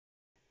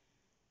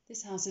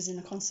This house is in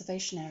a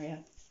conservation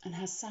area and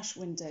has sash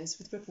windows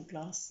with ripple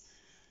glass.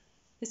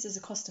 This is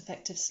a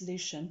cost-effective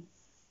solution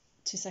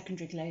to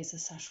secondary glaze a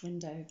sash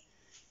window.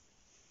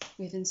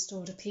 We've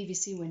installed a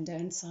PVC window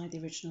inside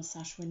the original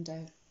sash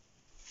window.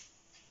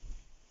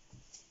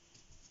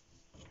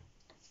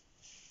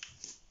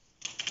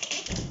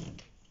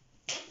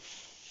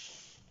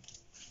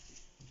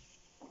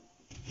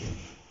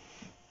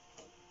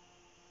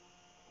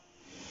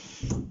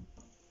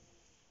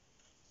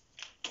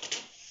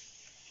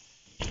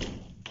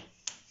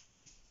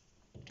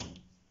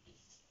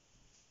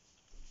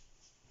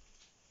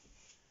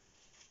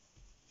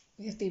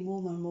 We have been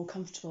warmer and more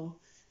comfortable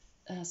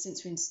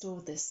since we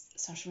installed this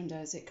sash window,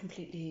 as it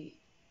completely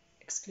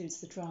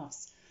excludes the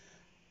drafts.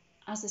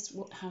 As this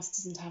house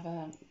doesn't have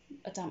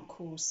a damp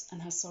course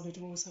and has solid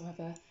walls,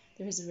 however,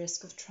 there is a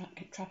risk of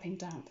trapping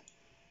damp.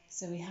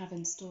 So we have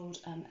installed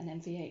an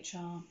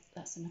MVHR,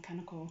 that's a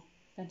mechanical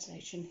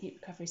ventilation heat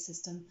recovery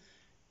system,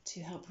 to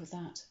help with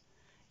that.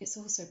 It's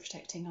also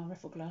protecting our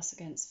ripple glass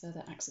against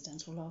further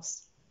accidental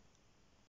loss.